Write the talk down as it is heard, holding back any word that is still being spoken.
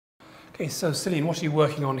Okay, so Celine, what are you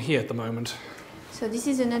working on here at the moment? So this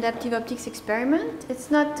is an adaptive optics experiment.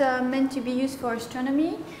 It's not meant to be used for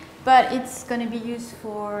astronomy, but it's going to be used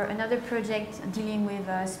for another project dealing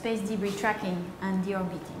with space debris tracking and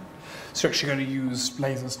deorbiting. So you're actually going to use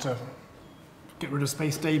lasers to get rid of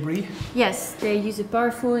space debris? Yes, they use a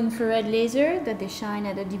powerful infrared laser that they shine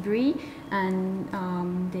at the debris,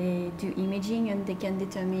 and they do imaging, and they can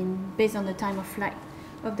determine, based on the time of flight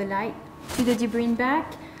of the light to the debris and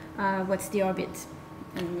back, what's the orbit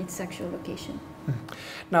and its actual location.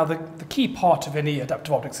 Now, the key part of any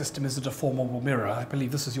adaptive optics system is a deformable mirror. I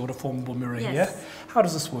believe this is your deformable mirror here. How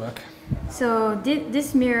does this work? So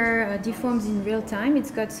this mirror deforms in real time. It's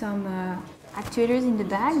got some actuators in the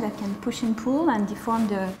back that can push and pull and deform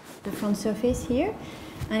the front surface here.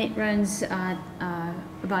 And it runs at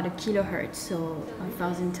about 1 kilohertz, so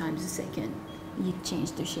 1,000 times a second. You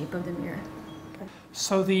change the shape of the mirror.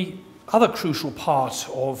 So the other crucial part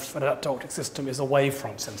of an adaptive optics system is a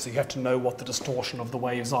wavefront sensor. You have to know what the distortion of the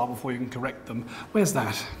waves are before you can correct them. Where's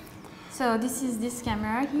that? So this is this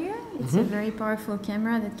camera here. It's a very powerful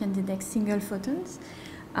camera that can detect single photons.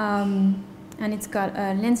 And it's got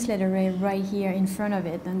a lens slit array right here in front of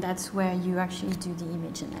it, and that's where you actually do the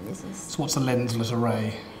image analysis. So what's a lens slit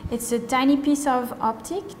array? It's a tiny piece of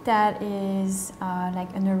optic that is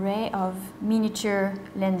like an array of miniature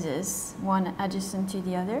lenses, one adjacent to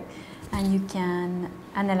the other, and you can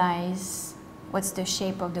analyze what's the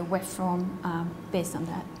shape of the waveform based on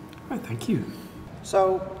that. All right, thank you.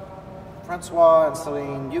 So, Francois and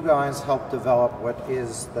Celine, you guys helped develop what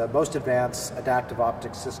is the most advanced adaptive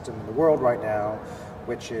optics system in the world right now,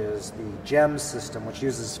 which is the GEMS system, which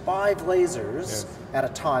uses 5 lasers at a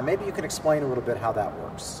time. Maybe you can explain a little bit how that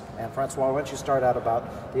works. And Francois, why don't you start out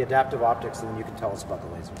about the adaptive optics, and then you can tell us about the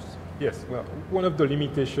lasers. Yes, well, one of the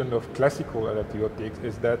limitations of classical adaptive optics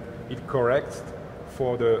is that it corrects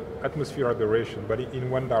for the atmosphere aberration, but in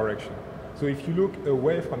one direction. So if you look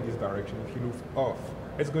away from this direction, if you look off,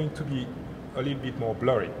 it's going to be a little bit more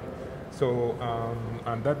blurry. So,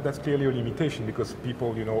 and that's clearly a limitation, because people,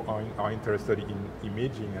 are interested in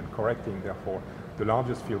imaging and correcting, therefore, the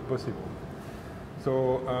largest field possible.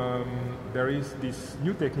 So there is this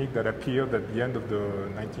new technique that appeared at the end of the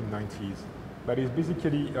 1990s, that is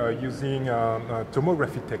basically using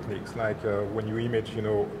tomography techniques, like when you image,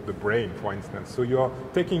 the brain, for instance. So you're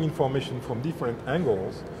taking information from different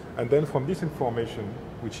angles, and then from this information,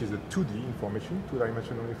 which is a 2D information,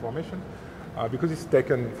 two-dimensional information, because it's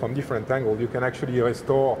taken from different angles, you can actually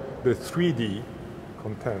restore the 3D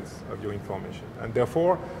contents of your information. And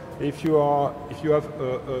therefore, if you have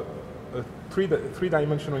a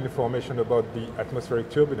three-dimensional information about the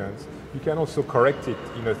atmospheric turbulence, you can also correct it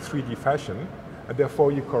in a 3D fashion, and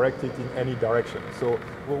therefore you correct it in any direction. So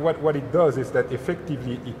what it does is that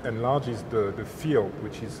effectively it enlarges the field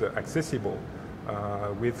which is accessible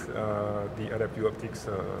with the adaptive optics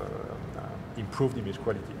improved image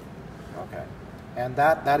quality. Okay. And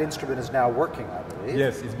that instrument is now working, I believe.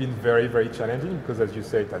 Yes, it's been very, very challenging, because as you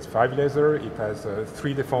say, it has 5 lasers, it has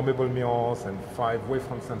 3 deformable mirrors and 5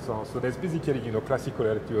 wavefront sensors. So there's basically, classical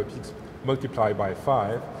adaptive optics multiplied by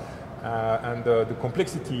 5. And the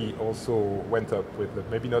complexity also went up with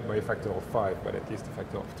maybe not by a factor of 5, but at least a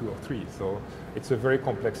factor of 2 or 3. So it's a very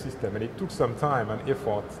complex system, and it took some time and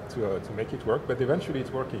effort to make it work, but eventually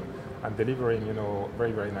it's working and delivering,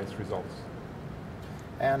 very, very nice results.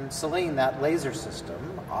 And Celine, that laser system,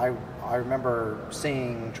 I remember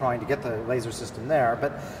trying to get the laser system there,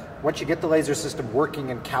 but once you get the laser system working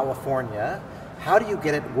in California, how do you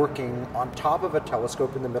get it working on top of a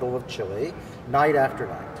telescope in the middle of Chile, night after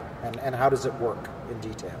night? And how does it work in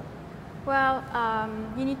detail? Well,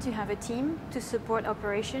 you need to have a team to support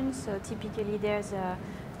operations. So typically there's a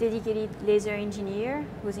dedicated laser engineer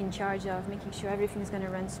who's in charge of making sure everything's going to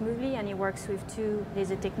run smoothly, and he works with 2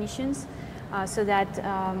 laser technicians so that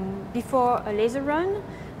before a laser run,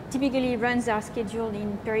 typically runs are scheduled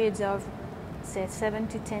in periods of, say, 7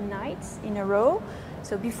 to 10 nights in a row.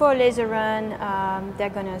 So before a laser run, they're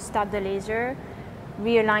going to start the laser,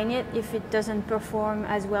 realign it if it doesn't perform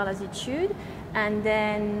as well as it should, and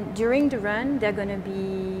then during the run they're going to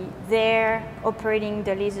be there operating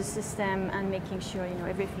the laser system and making sure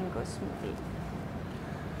everything goes smoothly.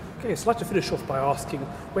 Okay, so I'd like to finish off by asking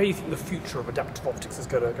where you think the future of adaptive optics is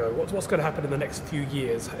going to go. What's going to happen in the next few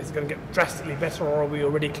years? Is it going to get drastically better, or are we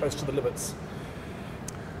already close to the limits?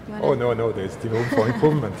 Oh, no, there's still room for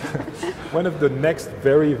improvement. One of the next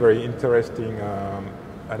very, very interesting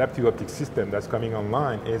adaptive optics system that's coming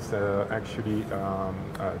online is actually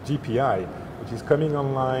GPI, which is coming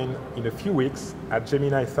online in a few weeks at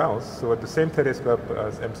Gemini South, so at the same telescope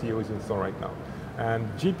as MCO is installed right now. And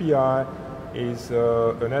GPI is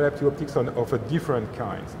an adaptive optics of a different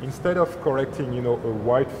kind. Instead of correcting, a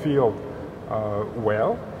wide field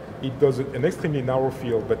well, it does an extremely narrow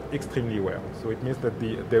field, but extremely well. So it means that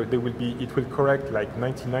it will correct like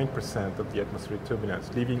 99% of the atmospheric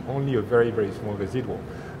turbulence, leaving only a very, very small residual.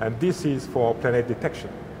 And this is for planet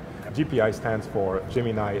detection. GPI stands for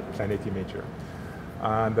Gemini Planet Imager.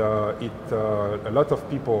 And a lot of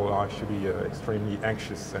people are actually extremely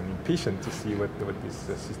anxious and impatient to see what this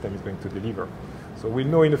system is going to deliver. So we'll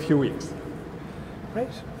know in a few weeks. Great.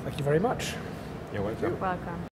 Thank you very much. You're welcome. Welcome.